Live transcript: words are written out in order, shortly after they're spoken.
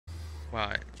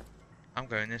Right, I'm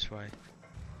going this way.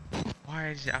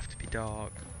 Why does it have to be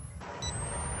dark?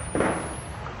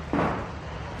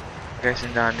 I'm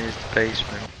guessing down is the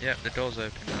basement. Yep, the door's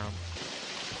open now.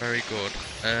 Very good.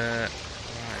 Right,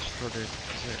 it's flooded,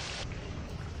 is it?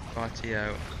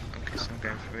 Rightio. I'm guessing I'm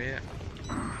going through here.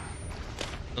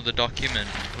 Another document.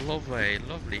 Lovely,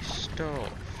 lovely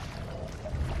stuff.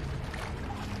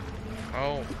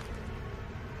 Oh.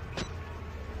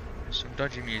 There's some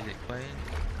dodgy music playing.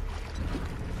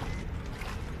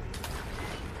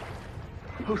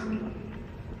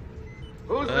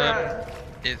 Who's that?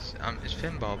 It's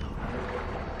Finn Bob.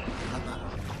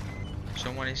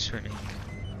 Someone is swimming.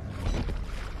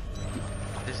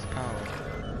 This is the power.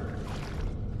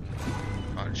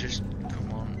 Oh, just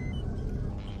come on.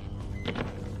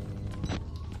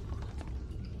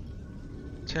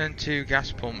 Turn to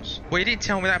gas pumps. Well, you didn't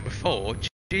tell me that before.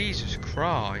 Jesus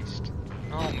Christ.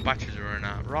 Oh, my batteries are running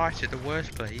out. Right at the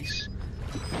worst place.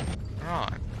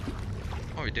 Right.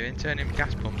 What are we doing? Turning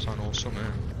gas pumps on or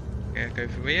something? Yeah, go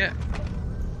through here.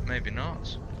 Maybe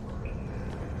not.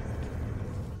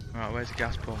 Right, where's the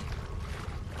gas pump?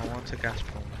 I want a gas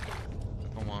pump.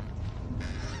 Come on.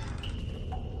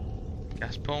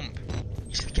 Gas pump.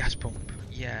 It's the gas pump.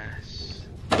 Yes.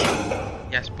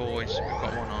 Yes, boys. We've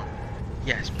got one on.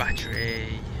 Yes,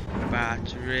 battery.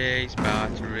 Batteries,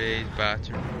 batteries,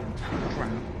 batteries.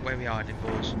 Crap. Where are we hiding,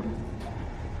 boys?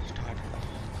 Just hiding.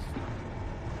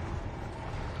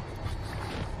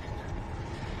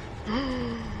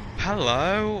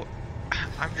 Hello.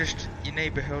 I'm just your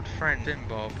neighbourhood friend, Finn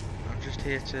Bob. I'm just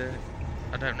here to...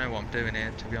 I don't know what I'm doing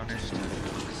here, to be honest.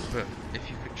 But if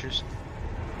you could just...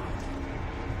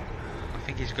 I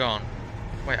think he's gone.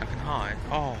 Wait, I can hide.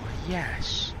 Oh,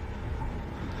 yes.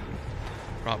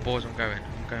 Right, boys, I'm going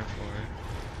for it.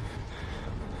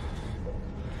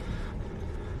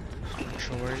 I'm not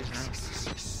sure where he is now.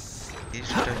 He's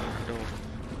just opening the door.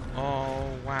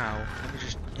 Oh, wow. Let me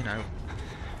just, you know,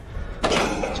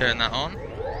 turn that on.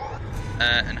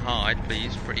 And hide,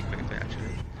 please, pretty quickly,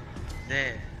 actually.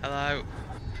 There. Hello.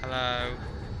 Hello.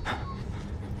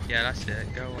 Yeah, that's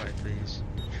it. Go away, please.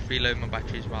 Just reload my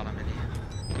batteries while I'm in here.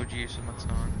 Good use of my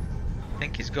time. I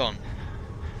think he's gone.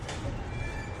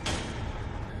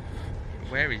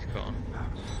 Where he's gone?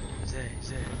 He's there, he's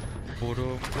there. Boom,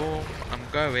 boom. I'm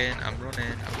going, I'm running,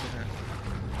 I'm gonna...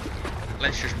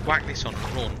 Let's just whack this on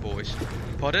and run, boys.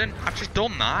 Pardon? I've just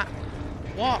done that?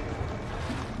 What?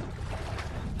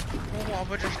 Well, what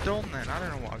have I just done then? I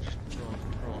don't know what I've just done.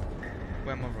 Run.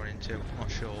 Where am I running to? I'm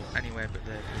not sure. Anywhere but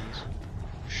there, please.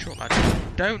 Shut that door.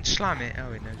 Don't slam it.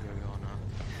 Oh, it knows where we are now.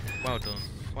 Well done.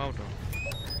 Well done.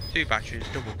 2 batteries,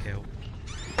 double kill.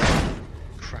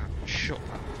 Crap. Shut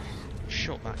that.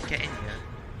 Shut that. Get in here.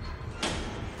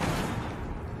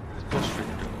 It's bust through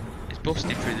the door. It's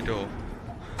busting through the door.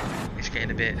 It's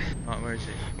getting a bit... Right, where is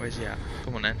he? Where's he at?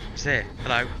 Come on then. It's there.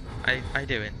 Hello. How you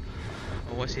doing?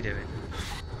 Oh, what's he doing?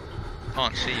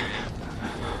 Can't see me.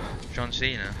 John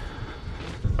Cena.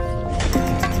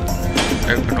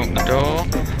 Open up the door.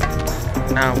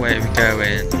 Now where are we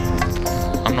going?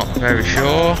 I'm not very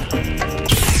sure.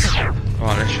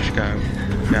 Right, let's just go.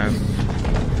 Go.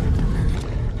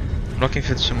 I'm looking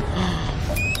for some...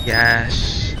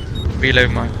 Yes.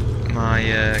 Reload my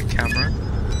camera.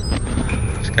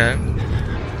 Let's go.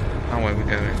 Now where are we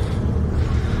going?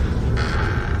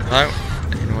 Hello?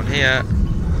 Anyone here?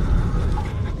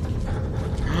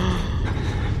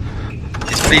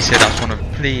 Please say that's one of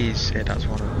them. Please say that's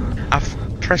one of them. I've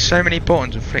pressed so many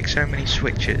buttons and flicked so many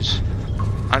switches.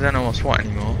 I don't know what's what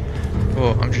anymore.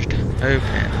 But I'm just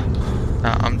hoping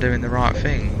that I'm doing the right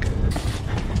thing.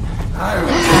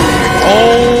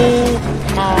 Oh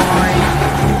my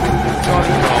god,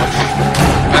 gosh.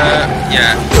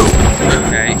 Yeah.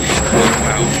 Okay.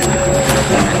 Well.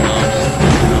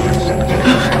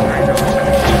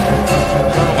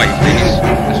 Oh wait, please.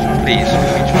 Please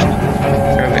just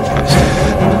go a bit faster.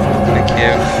 Thank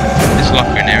you. There's a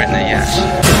locker in there, isn't there? Yes.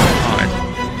 Hide.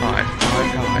 Hide.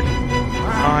 Hide.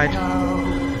 Hide. Hide.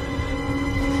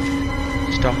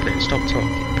 Stop it. Stop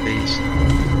talking, please.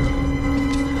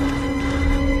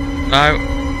 No.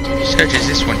 If he searches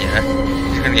this one, yeah,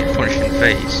 he's going to get punched in the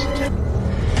face.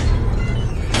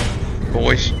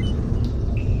 Boys.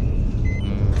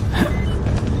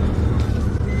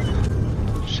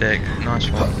 Sick. Nice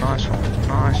one. Nice one.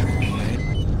 Nice one.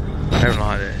 I don't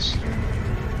like this.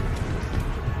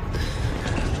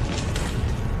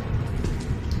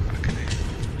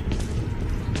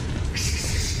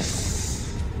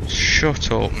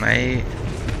 Shut up, mate.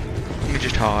 Let me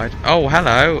just hide. Oh,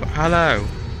 hello. Hello.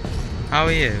 How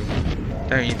are you?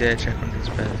 Don't you dare check under his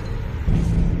bed.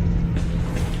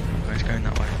 Oh, he's going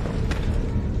that way.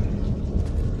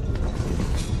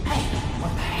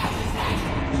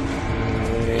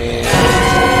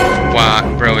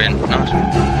 nice one.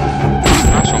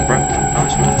 Nice one, bro.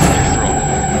 Nice one. Just run.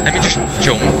 Let me just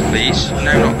jump, please. No,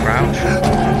 not crouch.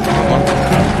 Come on.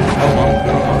 Come on.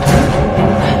 Come on.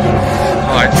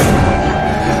 Alright.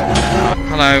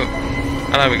 Hello.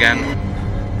 Hello again.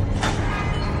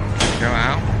 Go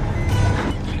out.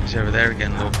 He's over there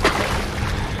again, look.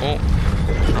 Oh,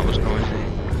 that was noisy.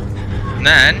 And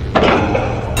then...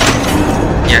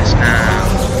 Yes,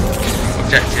 now.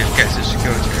 Objective gets the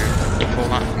security room. Before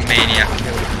that maniac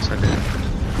killed us, I did.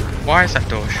 Why is that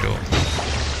door shut?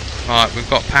 Right, we've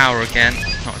got power again.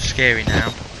 Not scary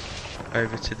now.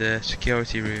 Over to the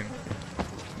security room.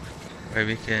 Where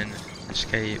we can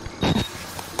escape.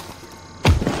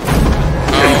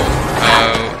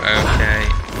 Oh, okay.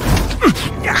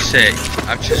 Sick.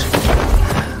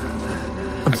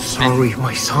 I'm sorry,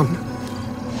 my son.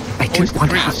 I didn't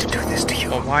want to have to do this to you.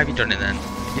 Well, why have you done it then?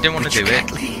 You didn't want to do it. You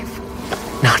can't leave.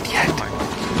 Not yet.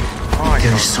 Why?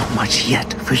 There's so much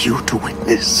yet for you to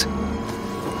witness.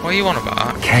 What are you on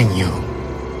about? Can you?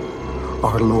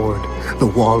 Our Lord, the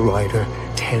Wall Rider,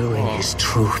 tearing his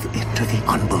truth into the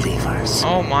unbelievers.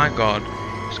 Oh my God.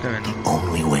 What's going on? The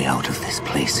only way out of this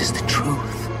place is the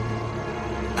truth.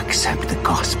 Accept the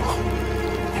gospel,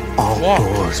 and all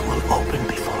doors will open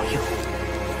before you.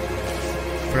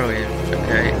 Brilliant.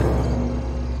 Okay.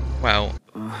 Well.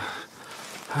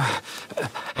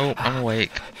 Oh, I'm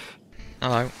awake.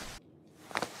 Hello.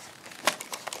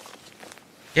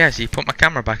 Yes, he put my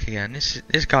camera back again.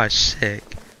 This guy's sick.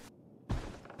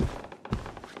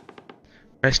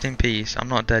 Rest in peace. I'm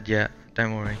not dead yet.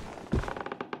 Don't worry.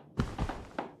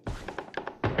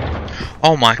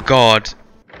 Oh my God.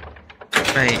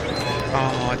 Mate.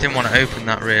 Oh, I didn't want to open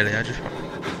that really. I just...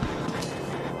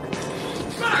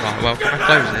 Right, well, can I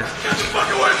close this?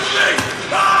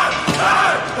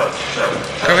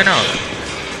 What's going on?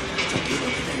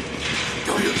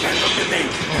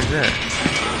 What is it?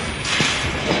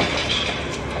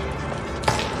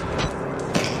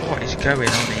 What is going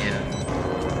on here?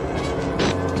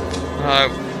 Hello.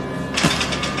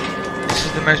 This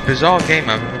is the most bizarre game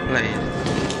I've ever played.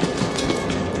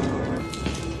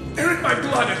 They're in my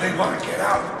blood and they want to get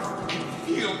out.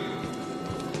 Heal.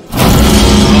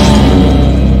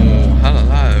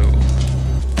 Hello.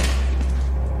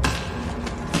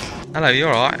 Hello, you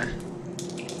alright?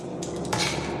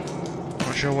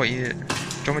 Not sure what you... Do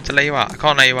you want me to lay you out? I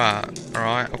can't lay you out.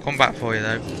 Alright, I'll come back for you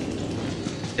though.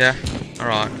 Yeah?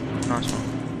 Alright. Nice one.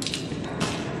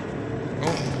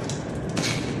 Oh.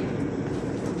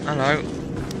 Hello.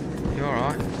 You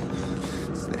alright?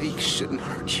 They shouldn't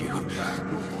hurt you.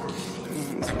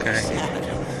 Okay.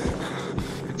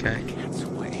 Okay.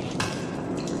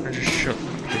 I just shut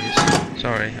them, please.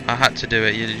 Sorry, I had to do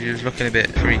it. You was looking a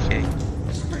bit freaky.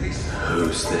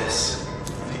 Who's this?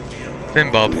 Finn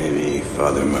Bob. Maybe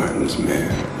Father Martin's man.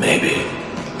 Maybe.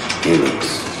 He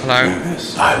looks Hello.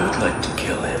 nervous. I would like to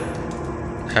kill him.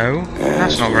 Oh?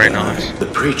 That's not very nice. The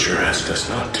preacher asked us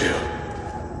not to.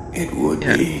 It would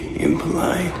be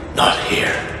impolite. Not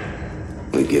here.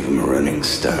 We give him a running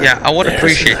start. Yeah, I would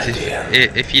appreciate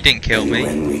it if you didn't kill me.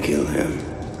 When we kill him,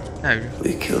 No.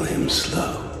 we kill him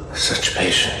slow. Such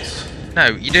patience. No,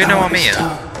 you do know I'm here.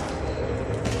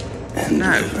 And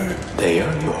No. liver, they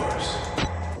are yours.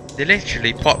 They're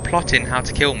literally plotting how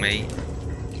to kill me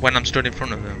when I'm stood in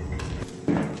front of them.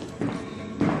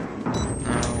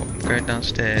 No, I'm going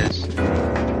downstairs.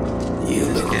 You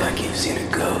look like you've seen a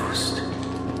ghost.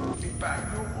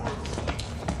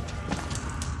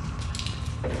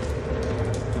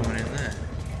 Going in there.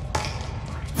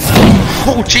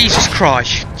 Oh, Jesus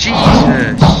Christ!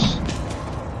 Jesus!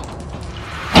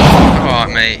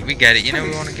 Alright, mate, we get it. You know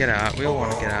we want to get out. We all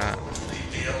want to get out.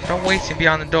 Stop waiting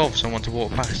behind the door for someone to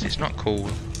walk past. It's not cool.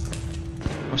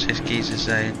 What's this geezer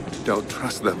saying? Don't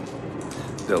trust them.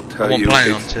 They'll tell I'm you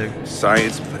planning on it's to.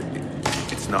 science, but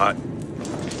it's not.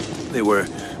 They were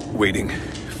waiting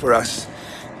for us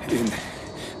in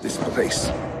this place.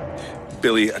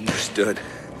 Billy understood.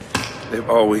 They've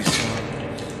always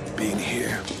been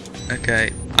here.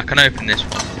 Okay, I can open this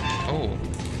one. Oh.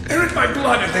 They're in my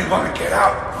blood and they want to get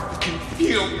out. I can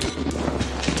feel.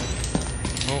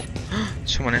 Oh.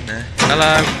 Someone in there.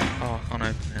 Hello. Oh, I can't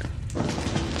open it.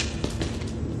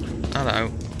 Hello.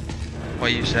 What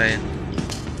are you saying?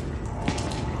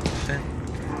 Nothing.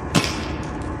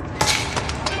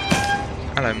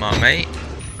 Hello, my mate.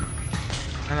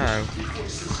 Hello.